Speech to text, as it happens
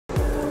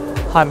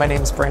Hi, my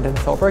name is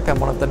Philbrick. I'm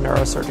one of the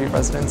neurosurgery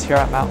residents here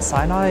at Mount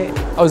Sinai.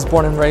 I was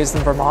born and raised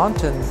in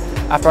Vermont, and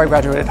after I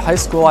graduated high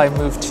school, I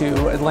moved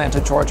to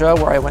Atlanta, Georgia,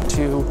 where I went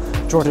to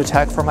Georgia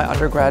Tech for my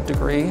undergrad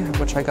degree,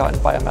 which I got in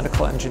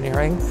biomedical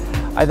engineering.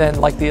 I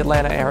then liked the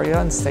Atlanta area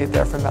and stayed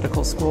there for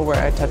medical school, where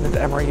I attended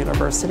Emory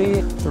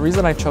University. The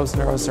reason I chose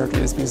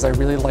neurosurgery is because I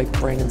really like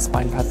brain and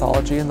spine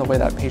pathology and the way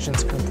that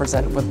patients can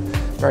present with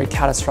very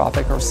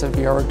catastrophic or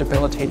severe or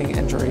debilitating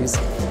injuries.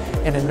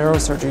 And in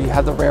neurosurgery, you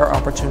have the rare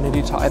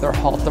opportunity to either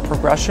halt the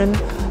progression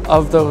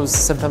of those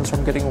symptoms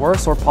from getting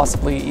worse or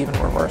possibly even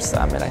reverse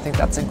them. And I think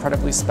that's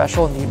incredibly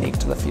special and unique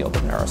to the field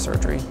of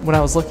neurosurgery. When I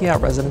was looking at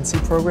residency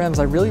programs,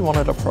 I really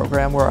wanted a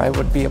program where I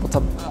would be able to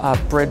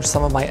bridge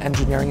some of my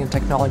engineering and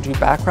technology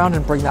background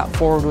and bring that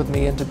forward with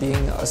me into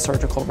being a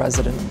surgical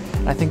resident.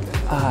 And I think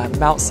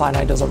Mount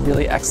Sinai does a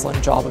really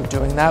excellent job of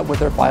doing that with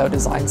their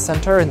BioDesign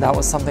Center, and that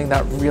was something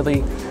that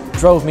really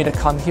drove me to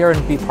come here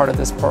and be part of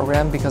this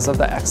program because of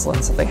the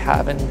excellence that they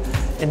have in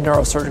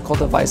neurosurgical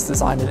device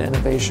design and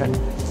innovation.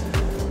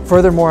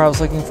 Furthermore, I was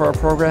looking for a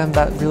program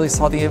that really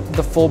saw the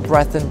full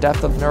breadth and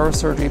depth of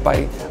neurosurgery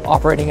by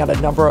operating at a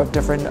number of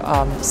different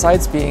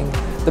sites, being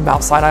the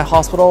Mount Sinai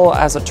Hospital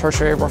as a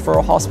tertiary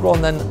referral hospital,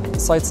 and then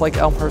sites like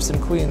Elmhurst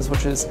in Queens,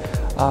 which is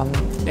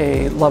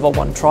a level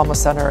 1 trauma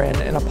center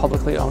in a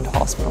publicly owned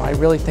hospital. I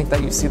really think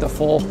that you see the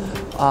full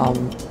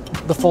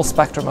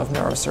spectrum of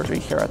neurosurgery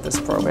here at this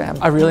program.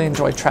 I really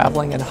enjoy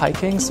traveling and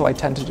hiking, so I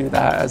tend to do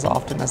that as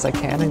often as I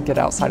can and get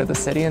outside of the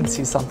city and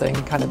see something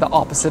kind of the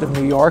opposite of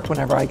New York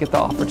whenever I get the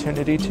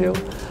opportunity to.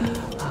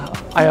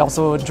 I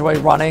also enjoy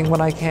running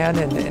when I can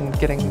and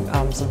getting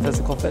some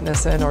physical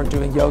fitness in, or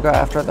doing yoga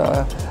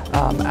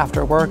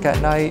after work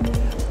at night.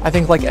 I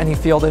think like any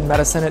field in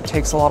medicine, it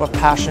takes a lot of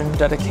passion,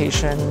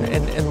 dedication,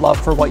 and love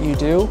for what you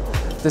do.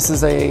 It's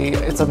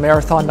a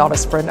marathon, not a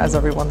sprint, as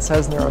everyone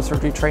says.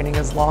 Neurosurgery training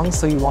is long,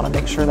 so you want to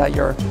make sure that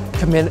you're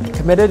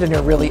committed and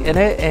you're really in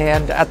it.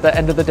 And at the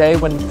end of the day,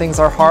 when things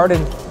are hard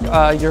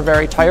and you're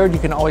very tired, you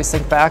can always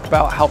think back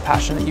about how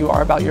passionate you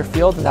are about your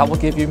field, and that will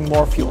give you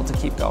more fuel to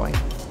keep going.